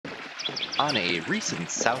On a recent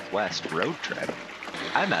Southwest road trip,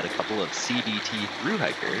 I met a couple of CDT thru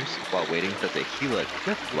hikers while waiting for the Gila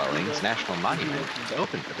Cliff Dwellings National Monument to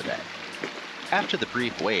open for the day. After the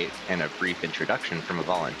brief wait and a brief introduction from a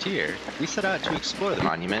volunteer, we set out to explore the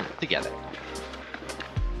monument together.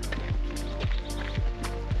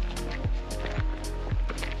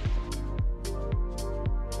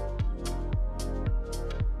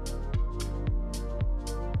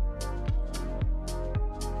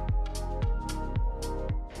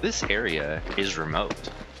 This area is remote.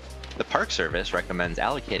 The Park Service recommends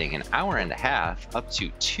allocating an hour and a half up to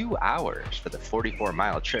 2 hours for the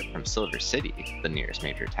 44-mile trip from Silver City, the nearest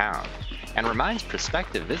major town, and reminds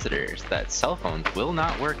prospective visitors that cell phones will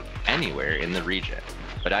not work anywhere in the region,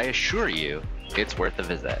 but I assure you, it's worth a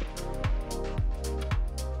visit.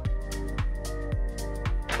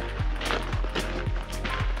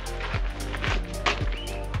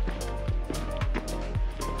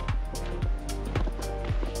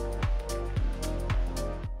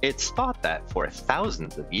 It's thought that for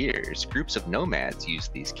thousands of years, groups of nomads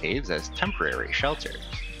used these caves as temporary shelters.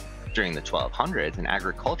 During the 1200s, an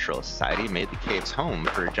agricultural society made the caves home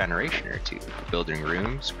for a generation or two, building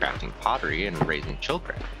rooms, crafting pottery, and raising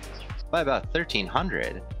children. By about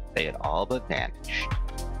 1300, they had all but vanished.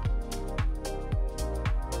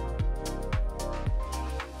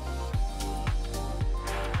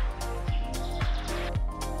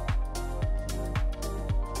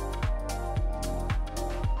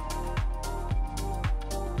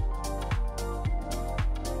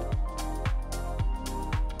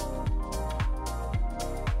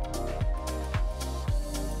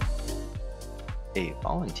 A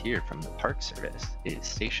volunteer from the Park Service is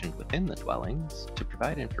stationed within the dwellings to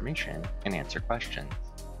provide information and answer questions.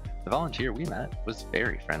 The volunteer we met was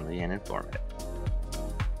very friendly and informative.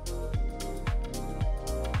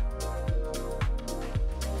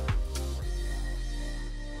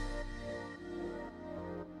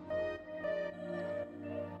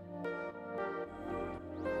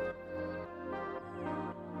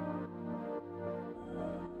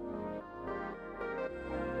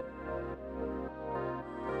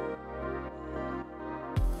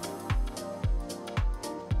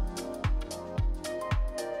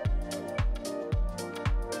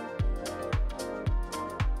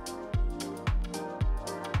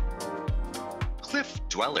 Cliff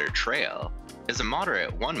Dweller Trail is a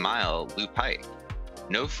moderate 1-mile loop hike.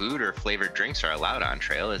 No food or flavored drinks are allowed on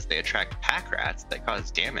trail as they attract pack rats that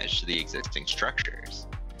cause damage to the existing structures.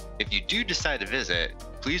 If you do decide to visit,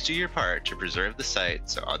 please do your part to preserve the site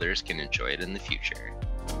so others can enjoy it in the future.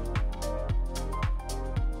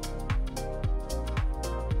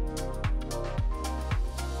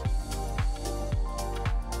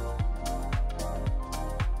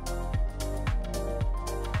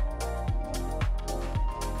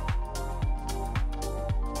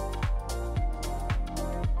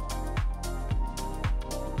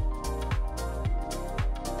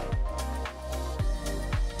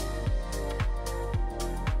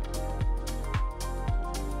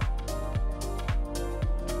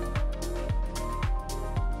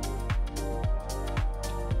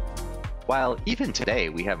 While even today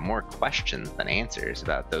we have more questions than answers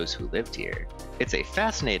about those who lived here, it's a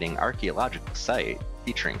fascinating archaeological site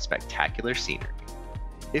featuring spectacular scenery.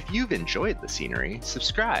 If you've enjoyed the scenery,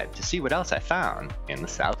 subscribe to see what else I found in the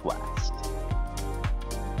Southwest.